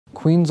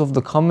Queens of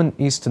the common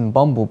eastern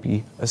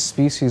bumblebee, a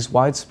species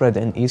widespread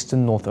in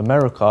eastern North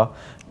America,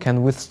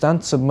 can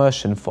withstand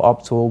submersion for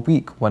up to a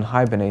week when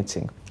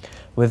hibernating.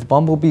 With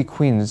bumblebee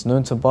queens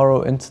known to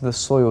burrow into the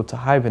soil to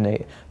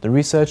hibernate, the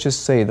researchers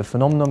say the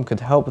phenomenon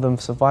could help them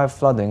survive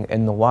flooding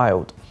in the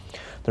wild.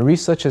 The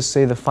researchers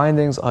say the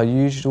findings are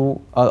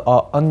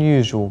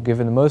unusual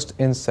given most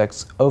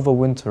insects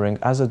overwintering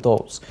as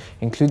adults,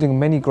 including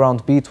many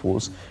ground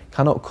beetles,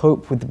 cannot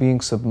cope with being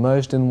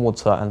submerged in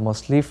water and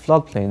must leave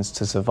floodplains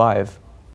to survive.